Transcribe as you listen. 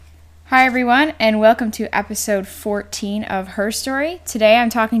Hi, everyone, and welcome to episode 14 of Her Story. Today I'm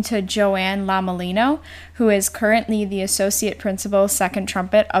talking to Joanne Lamolino, who is currently the Associate Principal, Second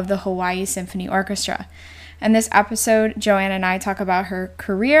Trumpet of the Hawaii Symphony Orchestra. In this episode, Joanne and I talk about her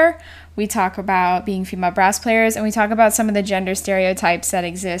career, we talk about being female brass players, and we talk about some of the gender stereotypes that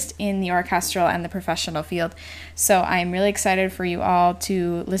exist in the orchestral and the professional field. So I'm really excited for you all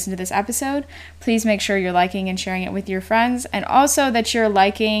to listen to this episode. Please make sure you're liking and sharing it with your friends, and also that you're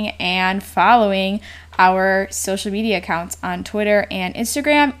liking and following our social media accounts on Twitter and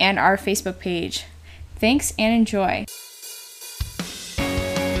Instagram and our Facebook page. Thanks and enjoy.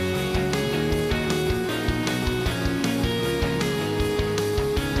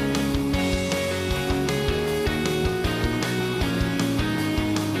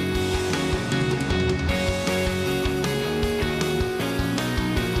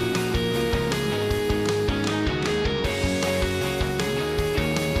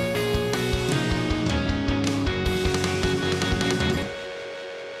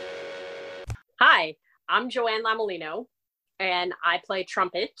 Hi, I'm Joanne Lamolino, and I play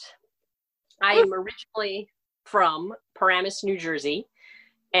trumpet. I am originally from Paramus, New Jersey,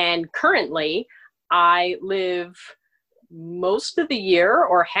 and currently I live most of the year,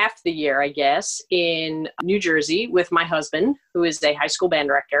 or half the year, I guess, in New Jersey with my husband, who is a high school band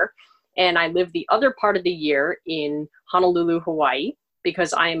director, and I live the other part of the year in Honolulu, Hawaii,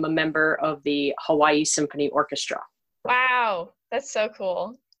 because I am a member of the Hawaii Symphony Orchestra. Wow, that's so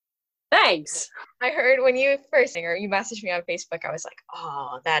cool. Thanks. I heard when you first or you messaged me on Facebook, I was like,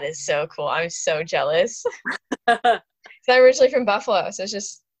 oh, that is so cool. I'm so jealous. So I'm originally from Buffalo, so it's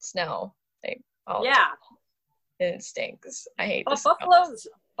just snow. Yeah. And it stinks. I hate this.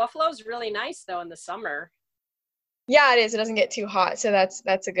 Buffalo's really nice though in the summer. Yeah, it is. It doesn't get too hot, so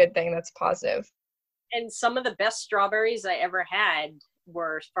that's a good thing. That's positive. And some of the best strawberries I ever had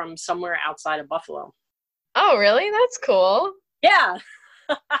were from somewhere outside of Buffalo. Oh, really? That's cool. Yeah.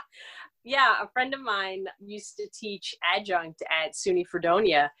 Yeah, a friend of mine used to teach adjunct at SUNY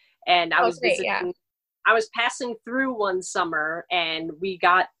Fredonia, and I was visiting. Yeah. I was passing through one summer, and we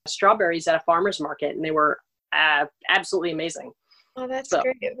got strawberries at a farmer's market, and they were absolutely amazing. Oh, that's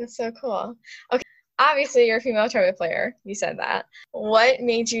great. That's so cool. Okay, obviously you're a female trumpet player. You said that. What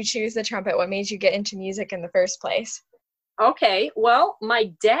made you choose the trumpet? What made you get into music in the first place? Okay, well,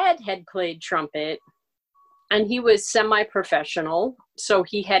 my dad had played trumpet, and he was semi-professional. So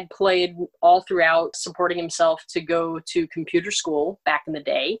he had played all throughout, supporting himself to go to computer school back in the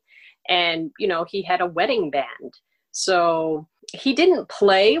day. And, you know, he had a wedding band. So he didn't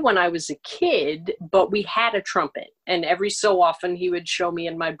play when I was a kid, but we had a trumpet. And every so often he would show me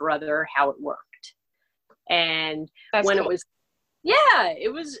and my brother how it worked. And That's when cool.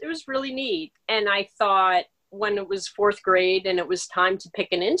 it was really neat. And I thought when it was fourth grade and it was time to pick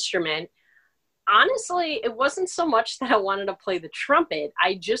an instrument, honestly, it wasn't so much that I wanted to play the trumpet.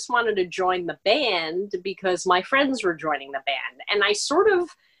 I just wanted to join the band because my friends were joining the band. And I sort of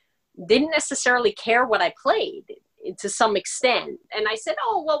didn't necessarily care what I played to some extent. And I said,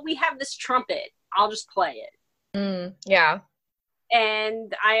 oh, well, we have this trumpet. I'll just play it. Yeah.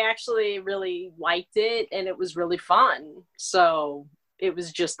 And I actually really liked it, and it was really fun. So it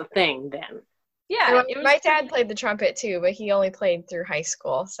was just a thing then. Yeah. My dad played the trumpet too, but he only played through high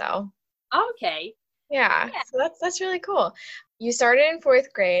school, so... Okay. Yeah, so that's really cool. You started in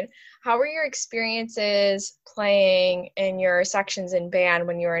fourth grade. How were your experiences playing in your sections in band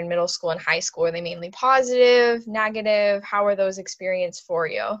when you were in middle school and high school? Were they mainly positive, negative? How were those experiences for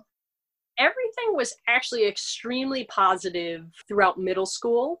you? Everything was actually extremely positive throughout middle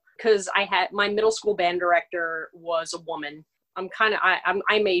school because my middle school band director was a woman. I'm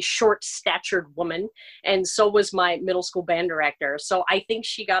a short-statured woman, and so was my middle school band director. So I think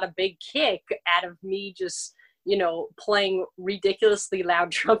she got a big kick out of me just, you know, playing ridiculously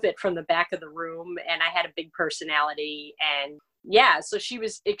loud trumpet from the back of the room, and I had a big personality. And yeah, so she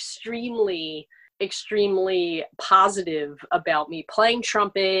was extremely, extremely positive about me playing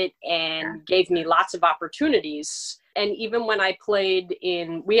trumpet and gave me lots of opportunities. And even when I played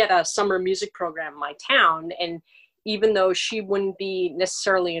we had a summer music program in my town, and even though she wouldn't be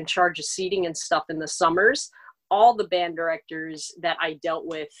necessarily in charge of seating and stuff in the summers, all the band directors that I dealt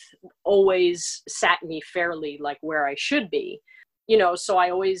with always sat me fairly like where I should be. You know, so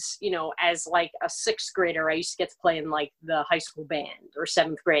I always, you know, as like a sixth grader, I used to get to play in like the high school band, or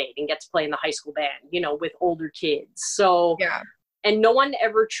seventh grade and get to play in the high school band, you know, with older kids. So, yeah. And no one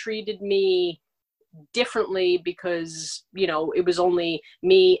ever treated me differently because, you know, it was only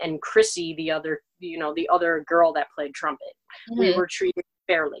me and Chrissy, the other girl that played trumpet. Mm-hmm. We were treated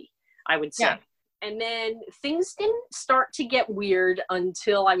fairly, I would say. And then things didn't start to get weird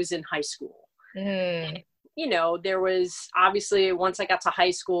until I was in high school. Mm. You know, there was obviously, once I got to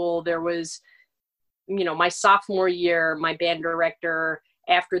high school, there was, you know, my sophomore year, my band director,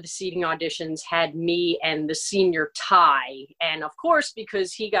 after the seating auditions, had me and the senior tie. And of course,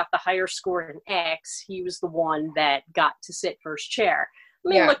 because he got the higher score in X, he was the one that got to sit first chair. I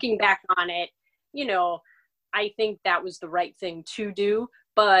mean, looking back on it, you know, I think that was the right thing to do.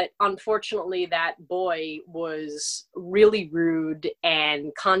 But unfortunately, that boy was really rude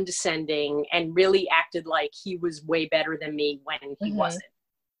and condescending and really acted like he was way better than me when he wasn't.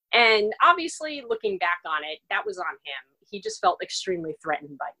 And obviously, looking back on it, that was on him. He just felt extremely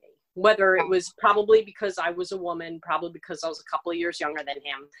threatened by me, whether it was probably because I was a woman, probably because I was a couple of years younger than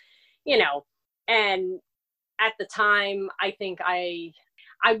him, you know. And at the time, I think I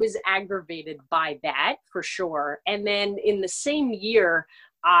was aggravated by that for sure. And then in the same year,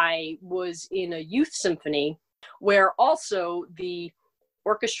 I was in a youth symphony where also the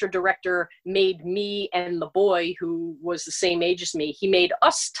orchestra director made me and the boy, who was the same age as me, he made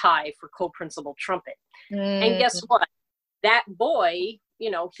us tie for co-principal trumpet. And guess what? That boy, you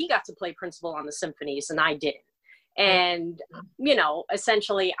know, he got to play principal on the symphonies and I didn't. And, you know,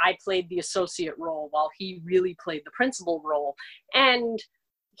 essentially I played the associate role while he really played the principal role. And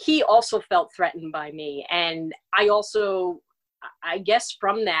he also felt threatened by me. And I also, I guess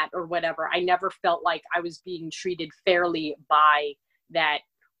from that or whatever, I never felt like I was being treated fairly by that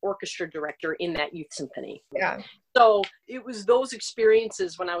orchestra director in that youth symphony. Yeah. So it was those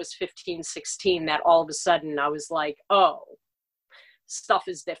experiences when I was 15, 16 that all of a sudden I was like, oh, stuff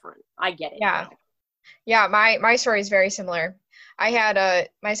is different. I get it. Yeah. Yeah. My story is very similar. I had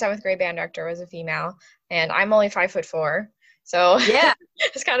my 7th grade band director was a female and I'm only 5'4". So yeah,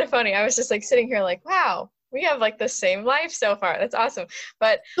 it's kind of funny. I was just like sitting here like, wow, we have like the same life so far. That's awesome.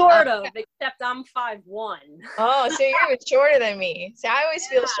 But sort of, except I'm 5'1". Oh, so you're even shorter than me. See, I always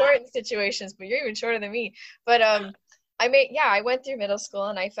feel short in situations, but you're even shorter than me. But I went through middle school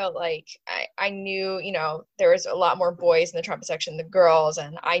and I felt like I knew, you know, there was a lot more boys in the trumpet section than girls,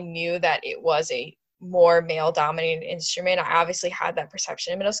 and I knew that it was a more male dominated instrument. I obviously had that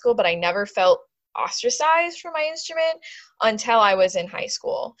perception in middle school, but I never felt ostracized for my instrument until I was in high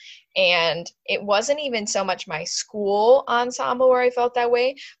school. And it wasn't even so much my school ensemble where I felt that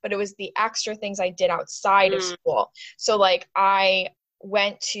way, but it was the extra things I did outside of school. So like I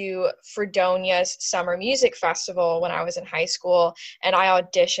went to Fredonia's Summer Music Festival when I was in high school, and I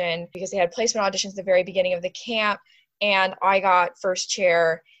auditioned because they had placement auditions at the very beginning of the camp, and I got first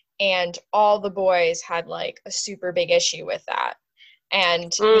chair, and all the boys had like a super big issue with that.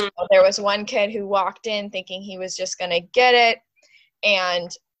 And you know, there was one kid who walked in thinking he was just going to get it. And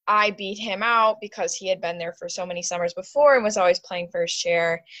I beat him out because he had been there for so many summers before and was always playing first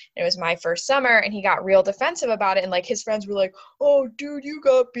chair. And it was my first summer, and he got real defensive about it. And like his friends were like, oh, dude, you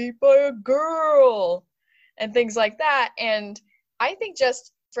got beat by a girl and things like that. And I think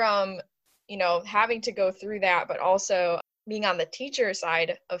just from, you know, having to go through that, but also being on the teacher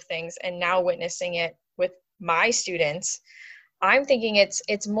side of things and now witnessing it with my students, I'm thinking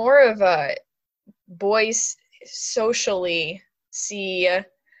it's more of a boys socially see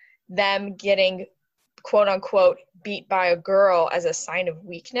them getting quote unquote beat by a girl as a sign of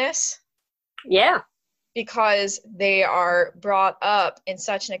weakness. Yeah. Because they are brought up in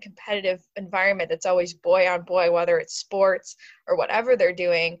such a competitive environment that's always boy on boy, whether it's sports or whatever they're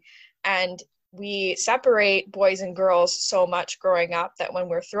doing. And we separate boys and girls so much growing up that when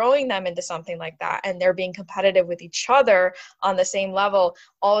we're throwing them into something like that and they're being competitive with each other on the same level,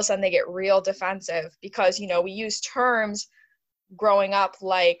 all of a sudden they get real defensive because, you know, we use terms growing up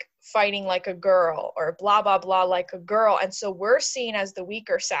like fighting like a girl or blah, blah, blah, like a girl. And so we're seen as the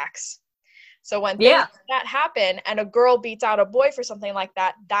weaker sex. So when things like that happen and a girl beats out a boy for something like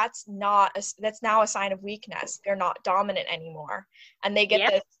that, that's now a sign of weakness. They're not dominant anymore. And they get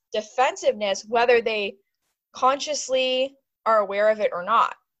this defensiveness, whether they consciously are aware of it or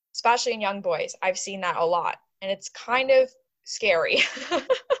not, especially in young boys. I've seen that a lot, and it's kind of scary.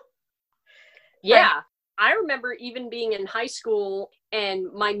 Yeah. I remember even being in high school,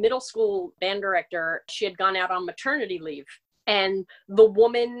 and my middle school band director, she had gone out on maternity leave, and the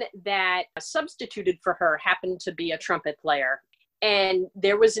woman that substituted for her happened to be a trumpet player. And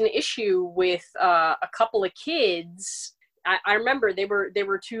there was an issue with a couple of kids. I remember they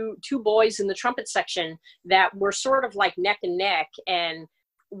were two boys in the trumpet section that were sort of like neck and neck, and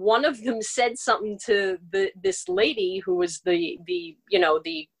one of them said something to this lady who was the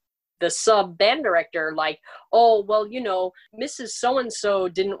the sub band director, like, oh, well, Mrs. So-and-so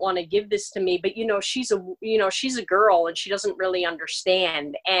didn't want to give this to me, but she's a girl and she doesn't really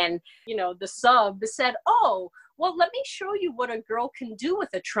understand. And, the sub said, oh, well, let me show you what a girl can do with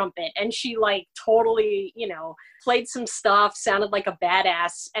a trumpet. And she like totally, played some stuff, sounded like a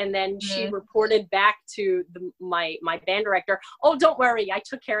badass. And then she reported back to my band director, oh, don't worry, I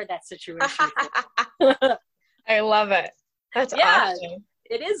took care of that situation. I love it. That's awesome.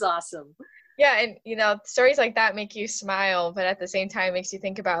 It is awesome. Yeah. And, stories like that make you smile, but at the same time makes you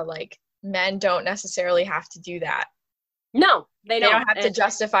think about like men don't necessarily have to do that. No, they don't. They don't have to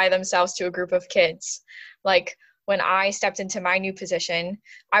justify themselves to a group of kids. Like when I stepped into my new position,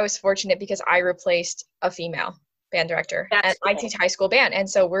 I was fortunate because I replaced a female band director. And I teach high school band. And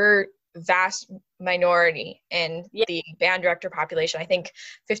so we're vast minority in the band director population. I think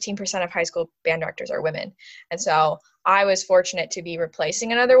 15% of high school band directors are women. And so I was fortunate to be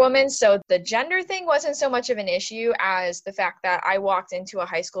replacing another woman. So the gender thing wasn't so much of an issue as the fact that I walked into a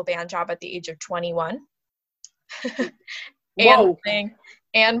high school band job at the age of 21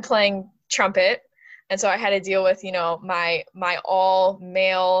 and playing trumpet. And so I had to deal with, my all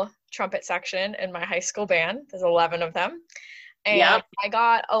male trumpet section in my high school band. There's 11 of them. And I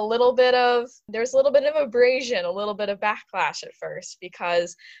got there's a little bit of abrasion, a little bit of backlash at first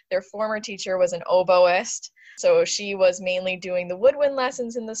because their former teacher was an oboist. So she was mainly doing the woodwind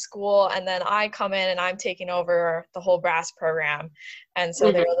lessons in the school. And then I come in and I'm taking over the whole brass program. And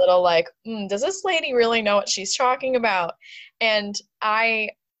so they're a little like, does this lady really know what she's talking about? And I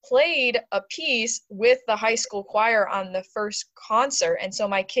played a piece with the high school choir on the first concert. And so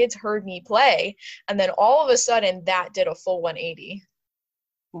my kids heard me play. And then all of a sudden that did a full 180.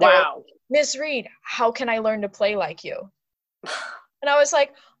 Wow. Miss Reed, how can I learn to play like you? And I was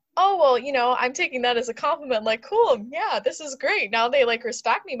like, oh, well, I'm taking that as a compliment. Like, cool. Yeah, this is great. Now they like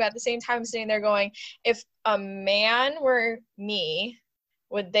respect me. But at the same time, sitting there going, if a man were me,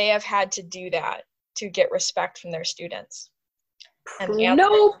 would they have had to do that to get respect from their students? And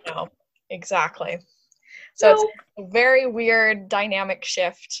no. Exactly. So it's a very weird dynamic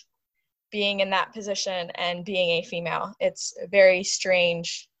shift being in that position and being a female. It's a very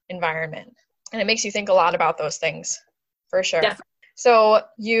strange environment. And it makes you think a lot about those things, for sure. Definitely. So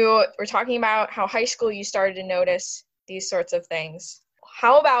you were talking about how high school you started to notice these sorts of things.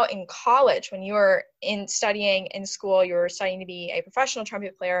 How about in college, when you were studying in school, you were studying to be a professional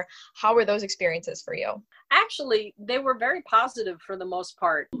trumpet player? How were those experiences for you? Actually, they were very positive for the most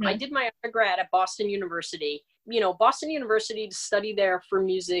part. I did my undergrad at Boston University. Boston University, to study there for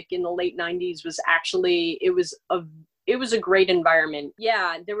music in the late 90s was actually, it was a great environment.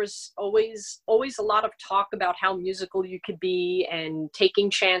 Yeah, there was always a lot of talk about how musical you could be and taking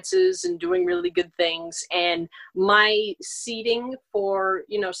chances and doing really good things. And my seating for,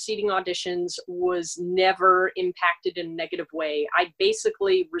 seating auditions was never impacted in a negative way. I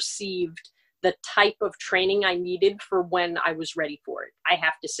basically received the type of training I needed for when I was ready for it, I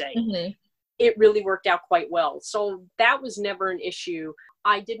have to say. It really worked out quite well. So that was never an issue.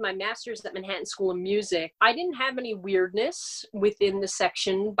 I did my master's at Manhattan School of Music. I didn't have any weirdness within the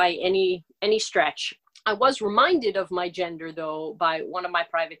section by any stretch. I was reminded of my gender, though, by one of my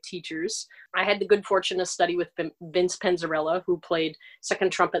private teachers. I had the good fortune to study with Vince Penzarella, who played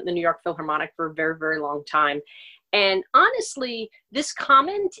second trumpet in the New York Philharmonic for a very, very long time. And honestly, this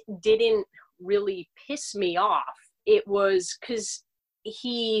comment didn't really piss me off. It was because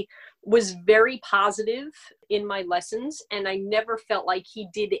he was very positive in my lessons, and I never felt like he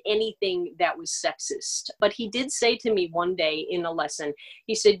did anything that was sexist. But he did say to me one day in a lesson,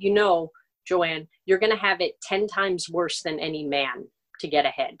 he said, Joanne, you're going to have it 10 times worse than any man to get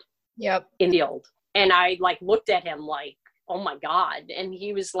ahead in the field. And I looked at him like, oh my God. And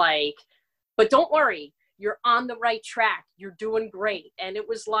he was like, but don't worry, you're on the right track. You're doing great. And it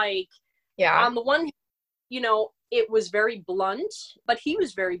was like, on the one hand, it was very blunt, but he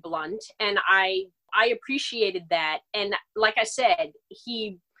was very blunt. And I appreciated that. And like I said,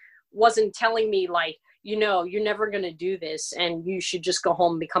 he wasn't telling me you're never going to do this and you should just go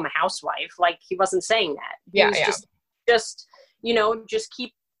home and become a housewife. Like, he wasn't saying that. He was just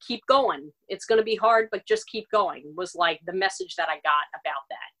keep going. It's going to be hard, but just keep going was like the message that I got about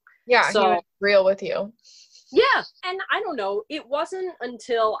that. Yeah. So, he was real with you. Yeah. And I don't know, it wasn't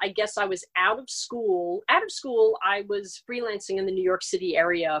until I guess I was out of school, I was freelancing in the New York City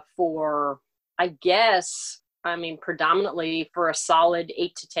area for, predominantly for a solid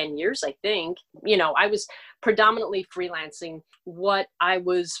 8 to 10 years, I think. I was predominantly freelancing. What I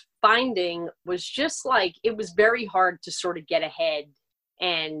was finding was just it was very hard to sort of get ahead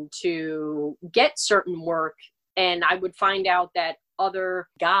and to get certain work. And I would find out that other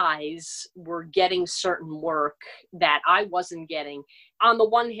guys were getting certain work that I wasn't getting. On the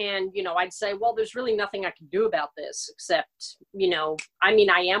one hand, I'd say, well, there's really nothing I can do about this except,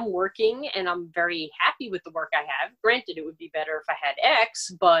 I am working and I'm very happy with the work I have. Granted, it would be better if I had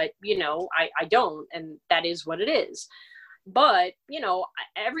X, but, I don't, and that is what it is. But,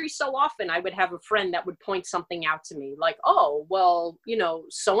 every so often I would have a friend that would point something out to me like, oh, well,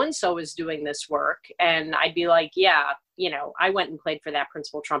 so-and-so is doing this work. And I'd be like, yeah, I went and played for that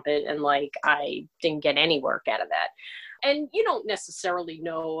principal trumpet and like, I didn't get any work out of that. And you don't necessarily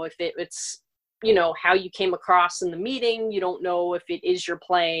know if it's, how you came across in the meeting. You don't know if it is your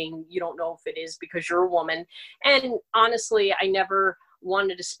playing. You don't know if it is because you're a woman. And honestly, I never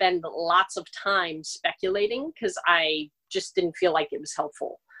wanted to spend lots of time speculating because I just didn't feel like it was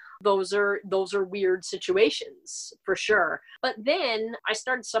helpful. Those are weird situations for sure. But then I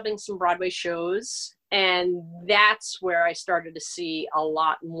started subbing some Broadway shows, and that's where I started to see a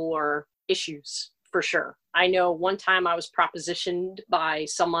lot more issues for sure. I know one time I was propositioned by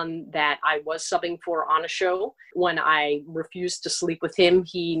someone that I was subbing for on a show. When I refused to sleep with him,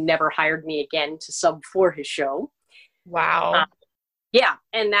 he never hired me again to sub for his show. Wow. Yeah,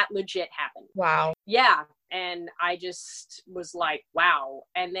 and that legit happened. Wow. Yeah, and I just was like, wow.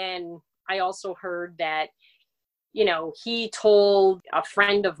 And then I also heard that, he told a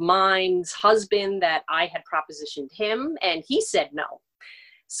friend of mine's husband that I had propositioned him, and he said no.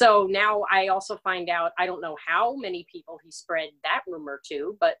 So now I also find out, I don't know how many people he spread that rumor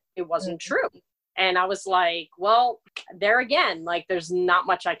to, but it wasn't true. And I was like, well, there again, like, there's not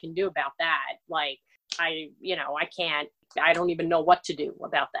much I can do about that. Like, I don't even know what to do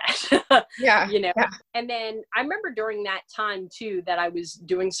about that. Yeah. Yeah. And then I remember during that time too, that I was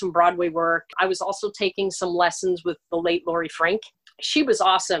doing some Broadway work. I was also taking some lessons with the late Laurie Frank. She was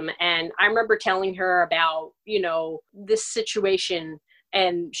awesome. And I remember telling her about, this situation.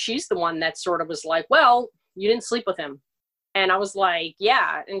 And she's the one that sort of was like, well, you didn't sleep with him. And I was like,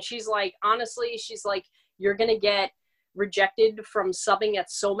 yeah. And she's like, honestly, she's like, you're going to get rejected from subbing at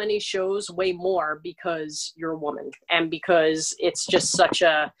so many shows way more because you're a woman and because it's just such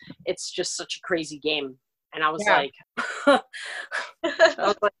a crazy game. And I was like,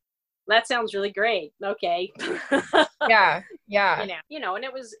 that sounds really great. Okay. Yeah. And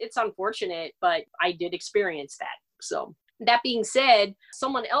it's unfortunate, but I did experience that. So that being said,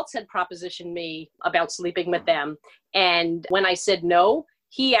 someone else had propositioned me about sleeping with them. And when I said no,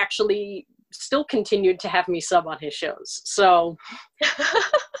 he actually still continued to have me sub on his shows. So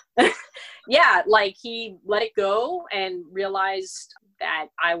yeah, like he let it go and realized that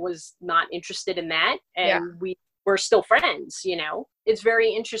I was not interested in that. And we were still friends, It's very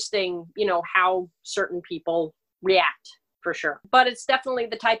interesting, how certain people react for sure. But it's definitely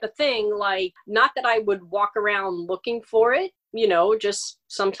the type of thing, like, not that I would walk around looking for it, just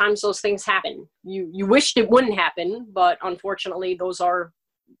sometimes those things happen. You wished it wouldn't happen, but unfortunately those are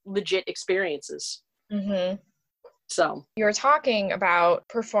legit experiences. Mm-hmm. So you were talking about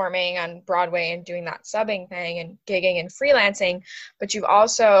performing on Broadway and doing that subbing thing and gigging and freelancing, but you've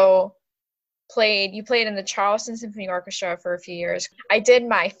also played in the Charleston Symphony Orchestra for a few years. I did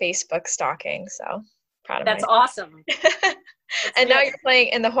my Facebook stalking, so proud of that's myself. Awesome. And now you're playing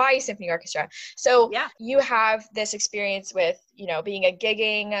in the Hawaii Symphony Orchestra. So you have this experience with, being a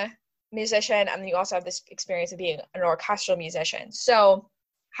gigging musician, and then you also have this experience of being an orchestral musician. So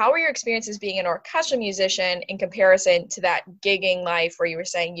how were your experiences being an orchestral musician in comparison to that gigging life where you were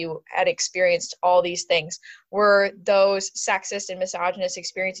saying you had experienced all these things? Were those sexist and misogynist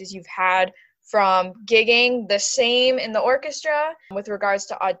experiences you've had from gigging the same in the orchestra with regards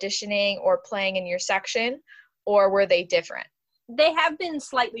to auditioning or playing in your section, or were they different? They have been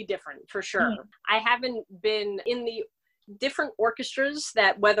slightly different for sure. Mm-hmm. I haven't been in the different orchestras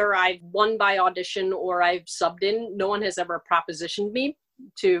that, whether I've won by audition or I've subbed in, no one has ever propositioned me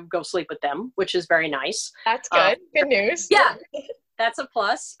to go sleep with them, which is very nice. That's good. Good news. Yeah, that's a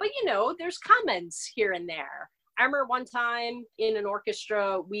plus. But there's comments here and there. I remember one time in an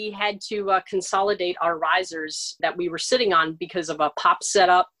orchestra, we had to consolidate our risers that we were sitting on because of a pop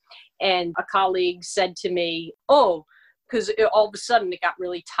setup. And a colleague said to me, because all of a sudden it got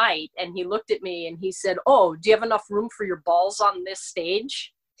really tight. And he looked at me and he said, do you have enough room for your balls on this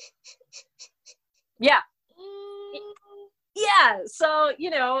stage? Yeah. Yeah. So,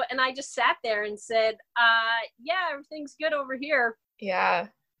 and I just sat there and said, everything's good over here. Yeah.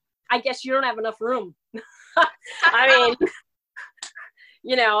 I guess you don't have enough room. I mean,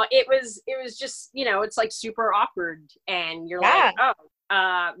 it was just, it's like super awkward, and you're like,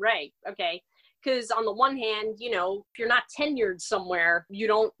 right. Okay. Because on the one hand, you know, if you're not tenured somewhere, you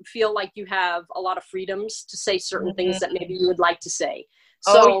don't feel like you have a lot of freedoms to say certain things that maybe you would like to say.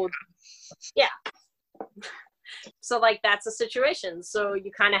 So, yeah. So like that's a situation. So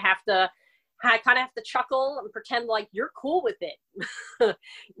you kind of have to chuckle and pretend like you're cool with it,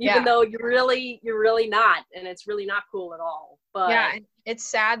 even though you're really not, and it's really not cool at all. But yeah, it's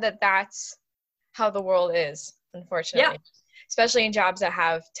sad that that's how the world is, unfortunately. Yeah. Especially in jobs that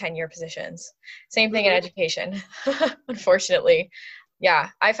have tenure positions. Same thing in education, unfortunately. Yeah,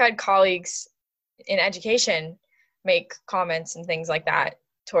 I've had colleagues in education make comments and things like that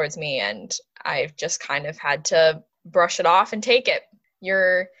towards me, and I've just kind of had to brush it off and take it.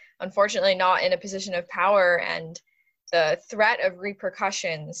 You're unfortunately not in a position of power, and the threat of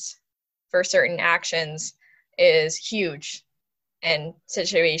repercussions for certain actions is huge in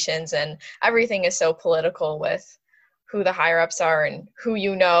situations, and everything is so political with who the higher ups are and who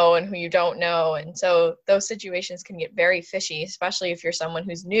you know and who you don't know. And so those situations can get very fishy, especially if you're someone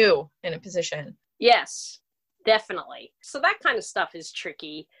who's new in a position. Yes, definitely. So that kind of stuff is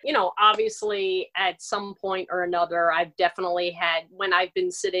tricky. You know, obviously at some point or another, I've definitely had, when I've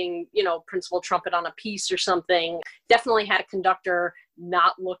been sitting, you know, principal trumpet on a piece or something, definitely had a conductor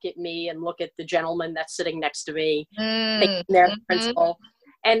not look at me and look at the gentleman that's sitting next to me, thinking they're the principal.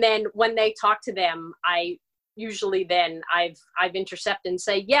 And then when they talk to them, usually then I've intercepted and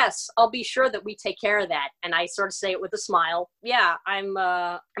say, yes, I'll be sure that we take care of that. And I sort of say it with a smile. Yeah, I'm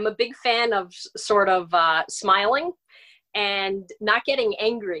a big fan of sort of smiling and not getting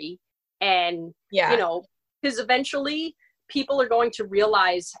angry. And, you know, because eventually people are going to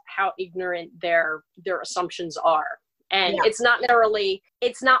realize how ignorant their assumptions are. And it's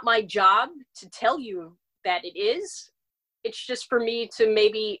not my job to tell you that it is. It's just for me to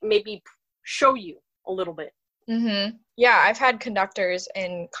maybe show you a little bit. Mm-hmm. Yeah, I've had conductors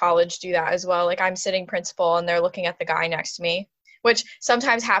in college do that as well. Like I'm sitting principal and they're looking at the guy next to me, which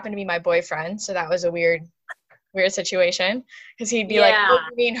sometimes happened to be my boyfriend. So that was a weird situation because he'd be like, oh,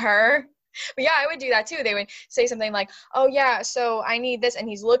 you mean her? But yeah, I would do that too. They would say something like, oh yeah, so I need this. And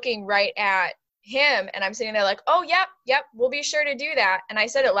he's looking right at him and I'm sitting there like, oh, yep, we'll be sure to do that. And I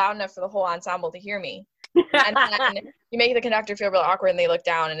said it loud enough for the whole ensemble to hear me. And then you make the conductor feel real awkward and they look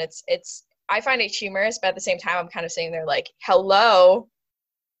down and it's I find it humorous, but at the same time, I'm kind of sitting there like, hello,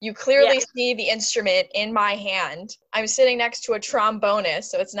 you clearly see the instrument in my hand. I'm sitting next to a trombonist,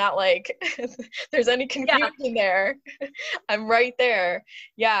 so it's not like there's any confusion there. I'm right there.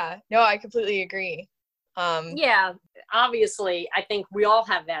 Yeah, no, I completely agree. Yeah, obviously, I think we all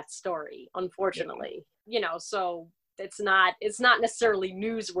have that story, unfortunately. You know, so it's not necessarily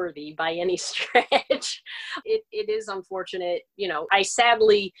newsworthy by any stretch. It is unfortunate. You know, I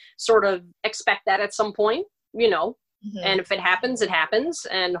sadly sort of expect that at some point, you know, and if it happens, it happens,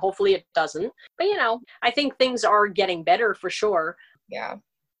 and hopefully it doesn't. But, you know, I think things are getting better for sure. Yeah.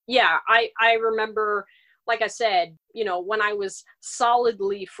 Yeah, I remember, like I said, you know, when I was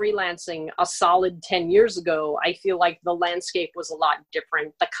solidly freelancing a solid 10 years ago, I feel like the landscape was a lot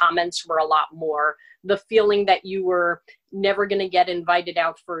different. The comments were a lot more. The feeling that you were never going to get invited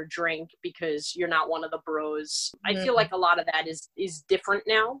out for a drink because you're not one of the bros. I feel like a lot of that is different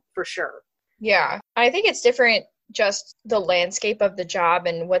now, for sure. Yeah, I think it's different. Just the landscape of the job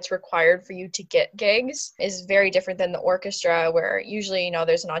and what's required for you to get gigs is very different than the orchestra, where usually, you know,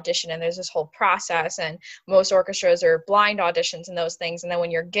 there's an audition and there's this whole process, and most orchestras are blind auditions and those things. And then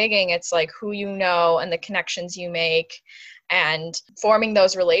when you're gigging, it's like who you know and the connections you make and forming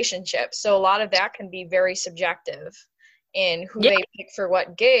those relationships. So a lot of that can be very subjective in who they pick for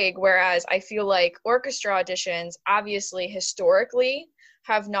what gig, whereas I feel like orchestra auditions, obviously historically,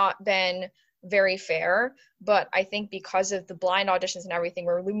 have not been very fair, but I think because of the blind auditions and everything,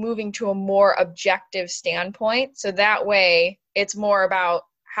 we're moving to a more objective standpoint. So that way it's more about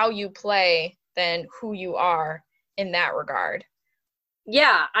how you play than who you are in that regard.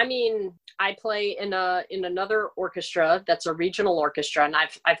 Yeah, I mean, I play in another orchestra that's a regional orchestra, and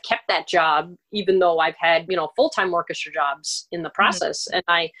I've kept that job even though I've had, you know, full-time orchestra jobs in the process.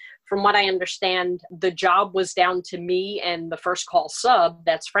 And from what I understand, the job was down to me and the first call sub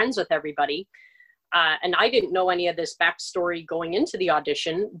that's friends with everybody. And I didn't know any of this backstory going into the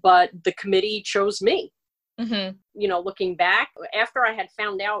audition, but the committee chose me. You know, looking back, after I had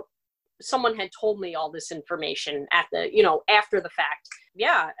found out, someone had told me all this information after the fact.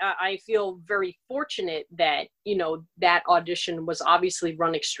 Yeah, I feel very fortunate that, you know, that audition was obviously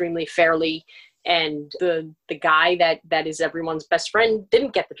run extremely fairly, and the guy that is everyone's best friend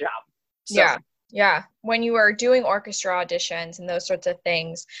didn't get the job. So. Yeah. When you are doing orchestra auditions and those sorts of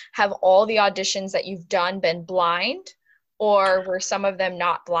things, have all the auditions that you've done been blind, or were some of them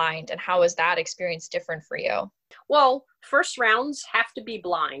not blind? And how was that experience different for you? Well, first rounds have to be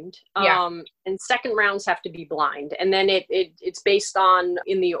blind, and second rounds have to be blind. And then it's based on,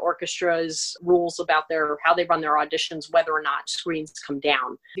 in the orchestra's rules about how they run their auditions, whether or not screens come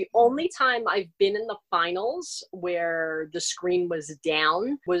down. The only time I've been in the finals where the screen was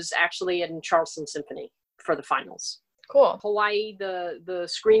down was actually in Charleston Symphony for the finals. Cool. Hawaii, the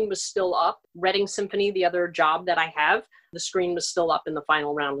screen was still up. Reading Symphony, the other job that I have, the screen was still up in the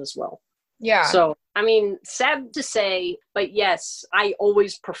final round as well. Yeah. So, I mean, sad to say, but yes, I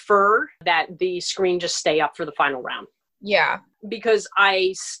always prefer that the screen just stay up for the final round. Yeah. Because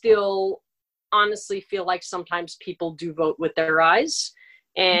I still honestly feel like sometimes people do vote with their eyes.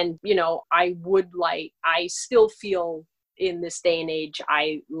 And, you know, I still feel in this day and age,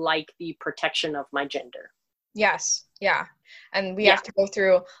 I like the protection of my gender. Yes. Yeah. And we have to go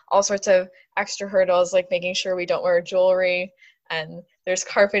through all sorts of extra hurdles, like making sure we don't wear jewelry, and there's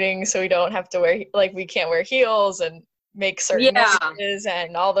carpeting so we don't have to wear, like, we can't wear heels and make certain noises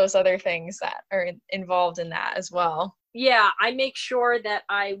and all those other things that are involved in that as well. Yeah, I make sure that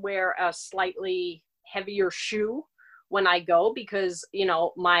I wear a slightly heavier shoe when I go because, you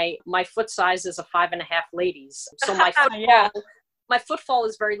know, my foot size is a 5.5 ladies. So my footfall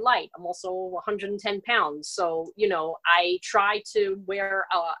is very light. I'm also 110 pounds. So, you know, I try to wear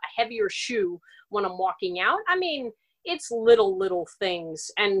a heavier shoe when I'm walking out. I mean, it's little things.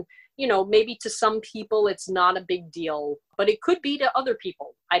 And, you know, maybe to some people it's not a big deal, but it could be to other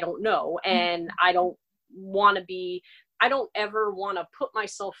people. I don't know. And I don't ever want to put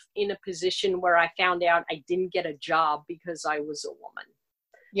myself in a position where I found out I didn't get a job because I was a woman.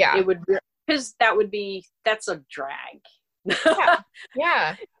 Yeah. It would, because that's a drag.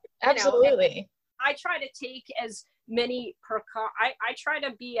 Yeah, absolutely. You know, I try to take as many I try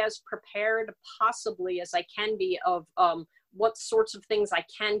to be as prepared possibly as I can be of what sorts of things I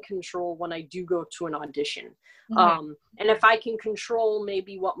can control when I do go to an audition. And if I can control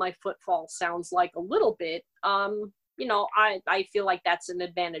maybe what my footfall sounds like a little bit, you know, I feel like that's an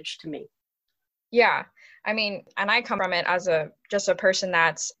advantage to me. Yeah. I mean, and I come from it as just a person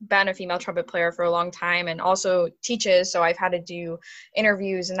that's been a female trumpet player for a long time and also teaches. So I've had to do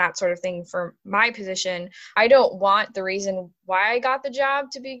interviews and that sort of thing for my position. I don't want the reason why I got the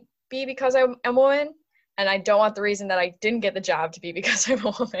job to be because I'm a woman. And I don't want the reason that I didn't get the job to be because I'm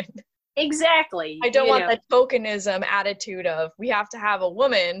a woman. Exactly. I don't want that tokenism attitude of we have to have a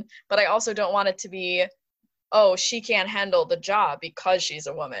woman, but I also don't want it to be, oh, she can't handle the job because she's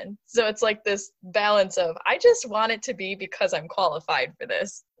a woman. So it's like this balance of, I just want it to be because I'm qualified for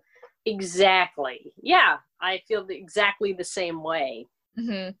this. Exactly. Yeah, I feel exactly the same way.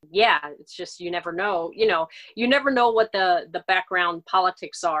 Mm-hmm. Yeah, it's just, you never know, you never know what the background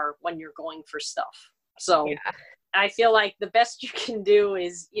politics are when you're going for stuff. So I feel like the best you can do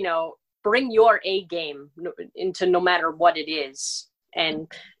is, bring your A game into no matter what it is.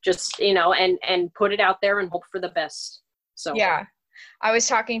 And just, and put it out there and hope for the best. So yeah, I was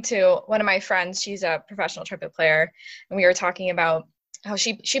talking to one of my friends. She's a professional trumpet player, and we were talking about how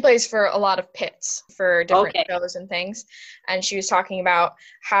she plays for a lot of pits for different shows and things. And she was talking about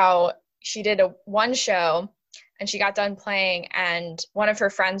how she did one show and she got done playing, and one of her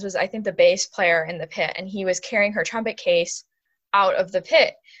friends was, I think, the bass player in the pit, and he was carrying her trumpet case out of the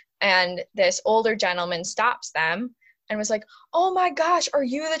pit, and this older gentleman stops them and was like, oh my gosh, are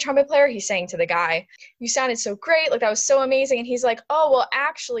you the trumpet player? He's saying to the guy, you sounded so great. Like, that was so amazing. And he's like, oh, well,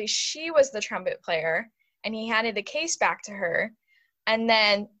 actually, she was the trumpet player. And he handed the case back to her. And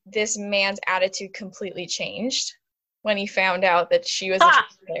then this man's attitude completely changed when he found out that she was the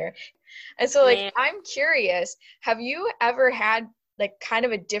trumpet player. And so, like, I'm curious, have you ever had, like, kind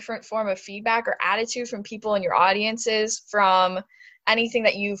of a different form of feedback or attitude from people in your audiences from anything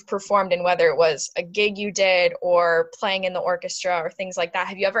that you've performed in, whether it was a gig you did or playing in the orchestra or things like that?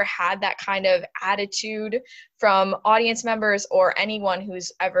 Have you ever had that kind of attitude from audience members or anyone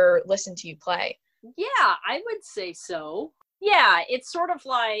who's ever listened to you play? Yeah, I would say so. Yeah, it's sort of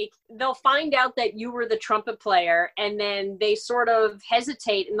like they'll find out that you were the trumpet player and then they sort of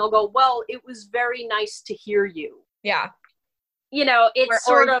hesitate and they'll go, well, it was very nice to hear you. Yeah. It's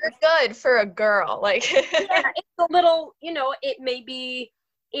sort of good for a girl. Like, yeah, it's a little,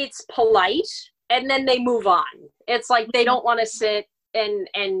 it's polite and then they move on. It's like they don't want to sit and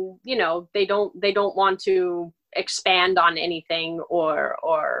they don't want to expand on anything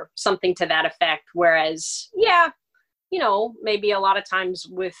or something to that effect. Whereas, maybe a lot of times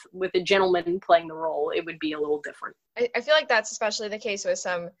with a gentleman playing the role, it would be a little different. I feel like that's especially the case with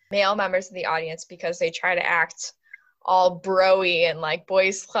some male members of the audience because they try to act all bro-y and like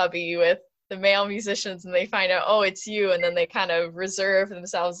boys clubby with the male musicians and they find out, oh, it's you, and then they kind of reserve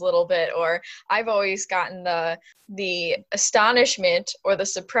themselves a little bit. Or I've always gotten the astonishment or the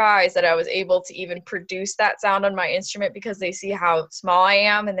surprise that I was able to even produce that sound on my instrument because they see how small I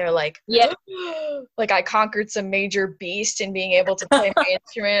am and they're like, yeah, like I conquered some major beast in being able to play my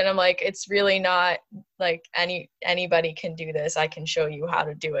instrument. And I'm like, it's really not like anybody can do this. I can show you how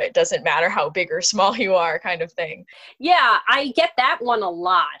to do it. Doesn't matter how big or small you are, kind of thing. Yeah, I get that one a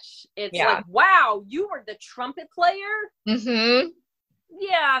lot. It's Yeah. like, wow, you were the trumpet player? Mm-hmm.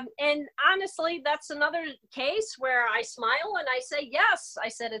 Yeah, and honestly, that's another case where I smile and I say, yes. I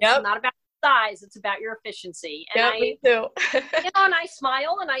said, it's Yep. not about size, it's about your efficiency. And Yeah, me too. and I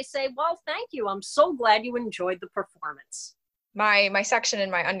smile and I say, well, thank you. I'm so glad you enjoyed the performance. My section in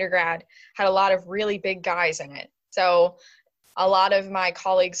my undergrad had a lot of really big guys in it. So a lot of my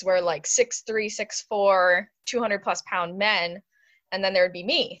colleagues were like 6'3", 6'4", 200 plus pound men. And then there would be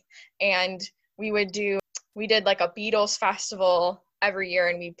me. And we did like a Beatles festival every year,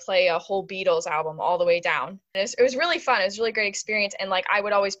 and we'd play a whole Beatles album all the way down. And it was really fun. It was a really great experience. And like, I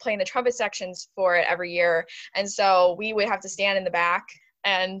would always play in the trumpet sections for it every year. And so we would have to stand in the back.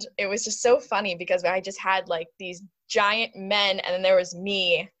 And it was just so funny because I just had like these giant men, and then there was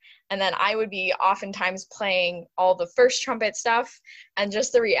me. And then I would be oftentimes playing all the first trumpet stuff, and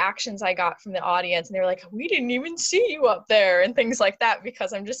just the reactions I got from the audience. And they were like, we didn't even see you up there, and things like that,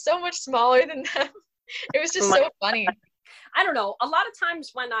 because I'm just so much smaller than them. It was just so funny. I don't know. A lot of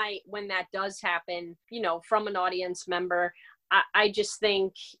times when that does happen, from an audience member, I just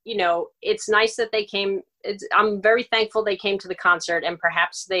think, it's nice that they came. I'm very thankful they came to the concert, and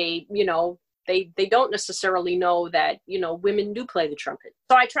perhaps they, they don't necessarily know that, women do play the trumpet.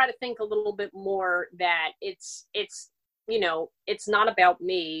 So I try to think a little bit more that it's not about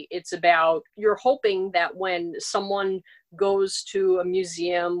me. It's about, you're hoping that when someone goes to a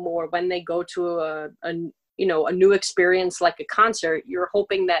museum or when they go to a new experience like a concert, you're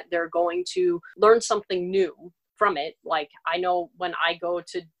hoping that they're going to learn something new from it. Like, I know when I go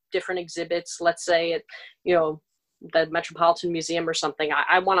to different exhibits, let's say at, the Metropolitan Museum or something,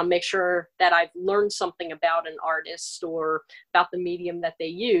 I want to make sure that I've learned something about an artist or about the medium that they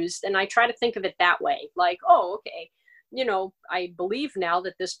used. And I try to think of it that way. Like, oh, okay, I believe now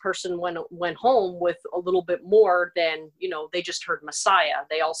that this person went home with a little bit more than, they just heard Messiah.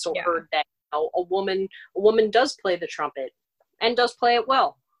 They also heard that a woman does play the trumpet and does play it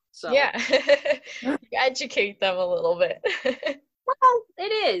well. So yeah, you educate them a little bit. Well,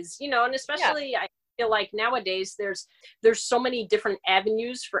 it is, and especially I feel like nowadays there's so many different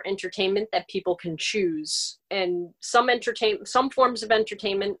avenues for entertainment that people can choose, and some forms of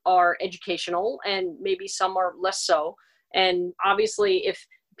entertainment are educational and maybe some are less so. And obviously, if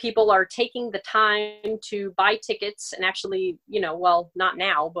people are taking the time to buy tickets and actually, well, not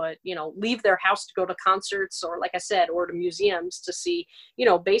now, but, leave their house to go to concerts or, like I said, or to museums to see,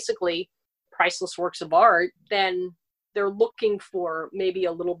 basically priceless works of art, then they're looking for maybe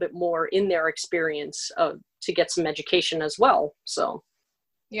a little bit more in their experience to get some education as well. So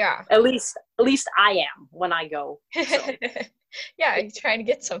yeah, at least I am when I go. So. Yeah, you're trying to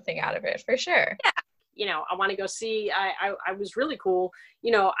get something out of it for sure. Yeah. I want to go see, I was really cool.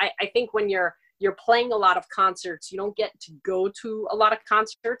 I think when you're playing a lot of concerts, you don't get to go to a lot of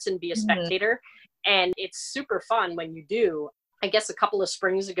concerts and be a spectator. Mm-hmm. And it's super fun when you do. I guess a couple of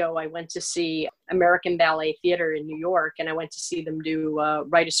springs ago, I went to see American Ballet Theater in New York, and I went to see them do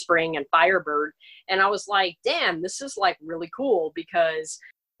Rite of Spring and Firebird. And I was like, damn, this is like really cool because,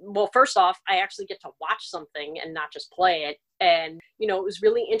 well, first off, I actually get to watch something and not just play it. And, it was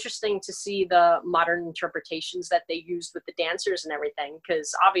really interesting to see the modern interpretations that they used with the dancers and everything.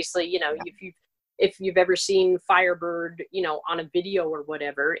 Because obviously, if you've ever seen Firebird, on a video or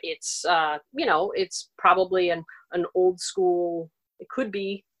whatever, it's, it's probably an old school, it could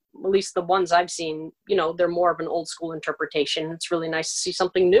be, at least the ones I've seen, they're more of an old school interpretation. It's really nice to see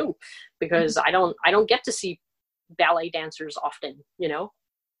something new because I don't get to see ballet dancers often,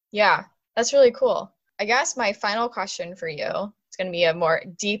 Yeah, that's really cool. I guess my final question for you, it's going to be a more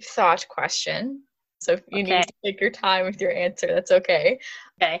deep thought question. So if you need to take your time with your answer, that's okay.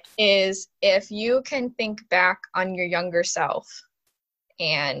 Okay. Is if you can think back on your younger self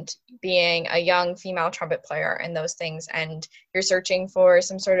and being a young female trumpet player and those things, and you're searching for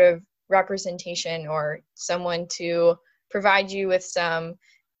some sort of representation or someone to provide you with some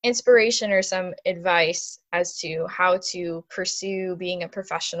inspiration or some advice as to how to pursue being a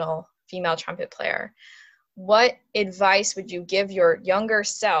professional female trumpet player, what advice would you give your younger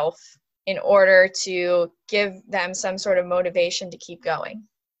self in order to give them some sort of motivation to keep going?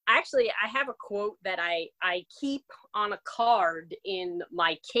 Actually, I have a quote that I keep on a card in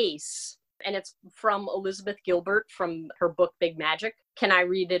my case. and it's from Elizabeth Gilbert from her book, Big Magic. Can I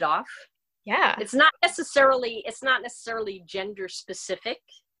read it off? Yeah. It's not necessarily gender specific.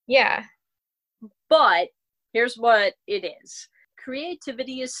 Yeah. But here's what it is.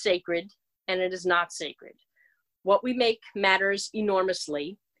 Creativity is sacred, and it is not sacred. What we make matters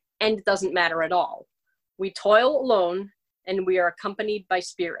enormously, and it doesn't matter at all. We toil alone, and we are accompanied by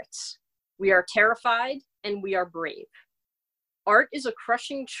spirits. We are terrified, and we are brave. Art is a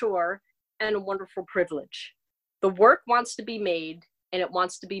crushing chore and a wonderful privilege. The work wants to be made, and it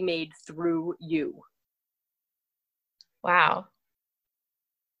wants to be made through you. Wow.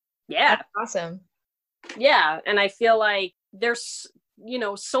 Yeah. That's awesome. Yeah, and I feel like there's,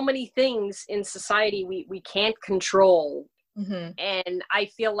 so many things in society we can't control. Mm-hmm. And I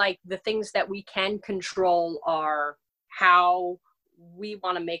feel like the things that we can control are how we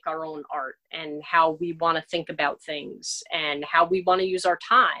want to make our own art and how we want to think about things and how we want to use our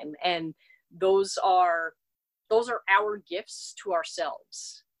time. And those are our gifts to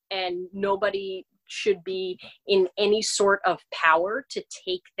ourselves. And nobody should be in any sort of power to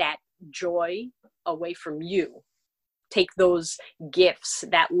take that joy away from you. Take those gifts,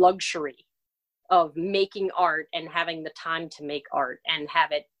 that luxury of making art and having the time to make art and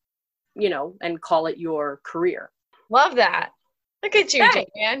have it, and call it your career. Love that. Look at you,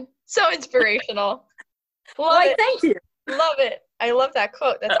 Joanne. So inspirational. Love it. Thank you. Love it. I love that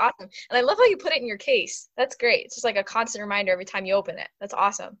quote. That's awesome. And I love how you put it in your case. That's great. It's just like a constant reminder every time you open it. That's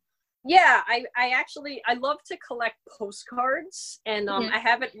awesome. Yeah, I love to collect postcards, and Mm-hmm. I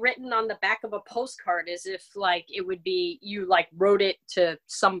have it written on the back of a postcard as if like it would be you like wrote it to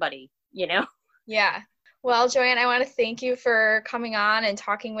somebody, Yeah. Well, Joanne, I want to thank you for coming on and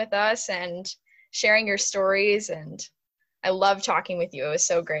talking with us and sharing your stories. And I love talking with you. It was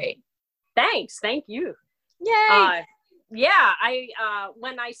so great. Thanks. Thank you. Yay. Yeah,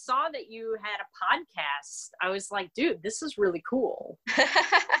 when I saw that you had a podcast, I was like, dude, this is really cool.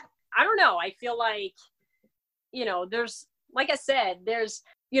 I don't know. I feel like, there's, like I said, there's,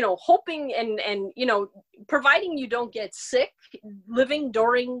 hoping and, providing you don't get sick, living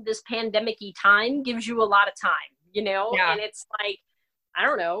during this pandemic-y time gives you a lot of time, Yeah. and it's like, I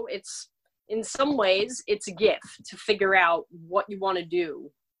don't know, it's, in some ways, it's a gift to figure out what you want to do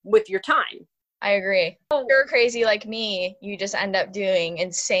with your time. I agree. If you're crazy like me, you just end up doing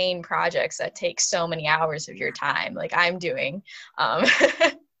insane projects that take so many hours of your time, like I'm doing.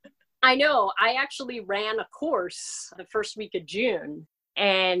 I know. I actually ran a course the first week of June,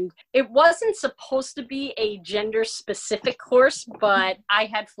 and it wasn't supposed to be a gender-specific course, but I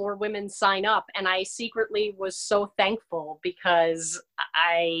had 4 women sign up, and I secretly was so thankful because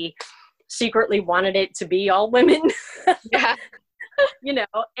I secretly wanted it to be all women. Yeah.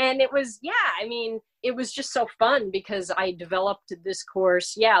 And it was, it was just so fun because I developed this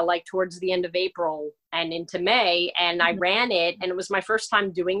course, like towards the end of April and into May, and I ran it, and it was my first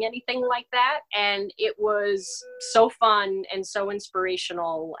time doing anything like that. And it was so fun and so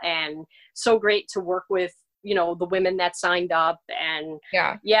inspirational and so great to work with, the women that signed up. And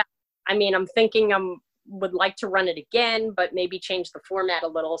I'm thinking would like to run it again, but maybe change the format a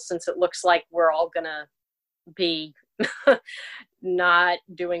little since it looks like we're all gonna be not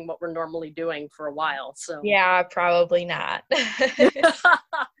doing what we're normally doing for a while. So Yeah, probably not.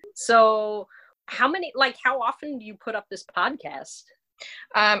 So how often do you put up this podcast?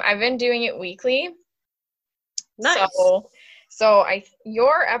 I've been doing it weekly. Nice. So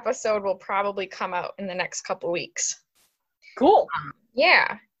your episode will probably come out in the next couple weeks. Cool.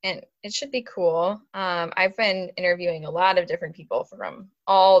 Yeah, and it should be cool. I've been interviewing a lot of different people from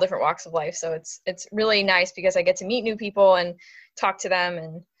all different walks of life, so it's really nice because I get to meet new people and talk to them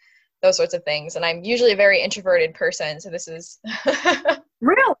and those sorts of things. And I'm usually a very introverted person, so this is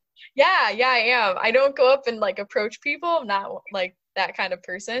Real. Yeah, I am. I don't go up and like approach people. I'm not like that kind of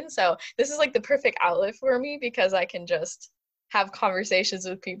person. So this is like the perfect outlet for me because I can just have conversations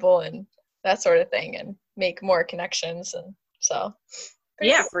with people and that sort of thing and make more connections. And so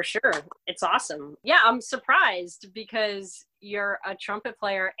Yeah, for sure. It's awesome. Yeah, I'm surprised because you're a trumpet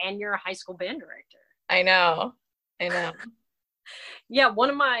player and you're a high school band director. I know. Yeah, one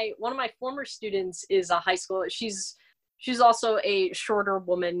of my former students is a high school. She's also a shorter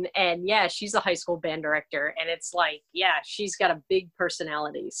woman, and yeah, she's a high school band director. And it's like, yeah, she's got a big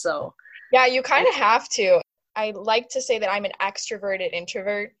personality. So yeah, you kind of have to. I like to say that I'm an extroverted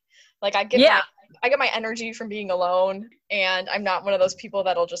introvert. Like I get my energy from being alone, and I'm not one of those people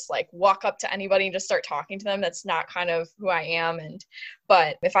that'll just like walk up to anybody and just start talking to them. That's not kind of who I am.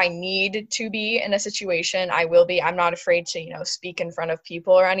 But if I need to be in a situation, I will be. I'm not afraid to, speak in front of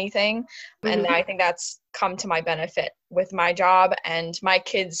people or anything. Mm-hmm. And I think that's come to my benefit with my job, and my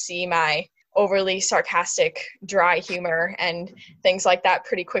kids see my overly sarcastic, dry humor and things like that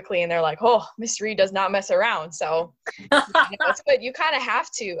pretty quickly, and they're like, oh, Miss Reed does not mess around. So it's good. You kind of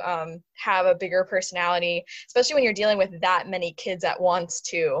have to have a bigger personality, especially when you're dealing with that many kids at once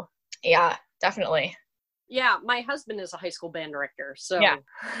too. Yeah, definitely. Yeah, my husband is a high school band director, so yeah.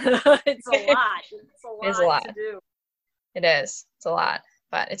 It's a lot to do. It is. It's a lot,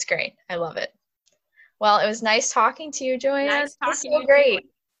 but it's great. I love it. Well, it was nice talking to you, Joanne. Nice talking to you. Great.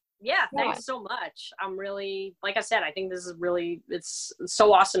 Yeah, thanks so much. I'm really, like I said, I think this is really, it's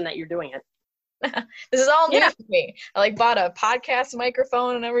so awesome that you're doing it. This is all new for me. I bought a podcast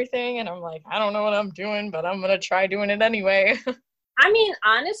microphone and everything, and I'm like, I don't know what I'm doing, but I'm going to try doing it anyway. I mean,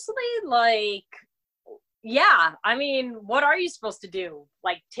 honestly, what are you supposed to do?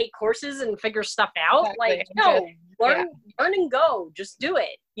 Take courses and figure stuff out? Exactly. Learn and go. Just do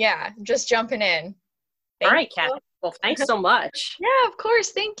it. Yeah, just jumping in. All right, Kathy. Well, thanks so much. Yeah, of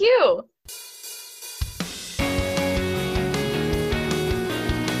course. Thank you.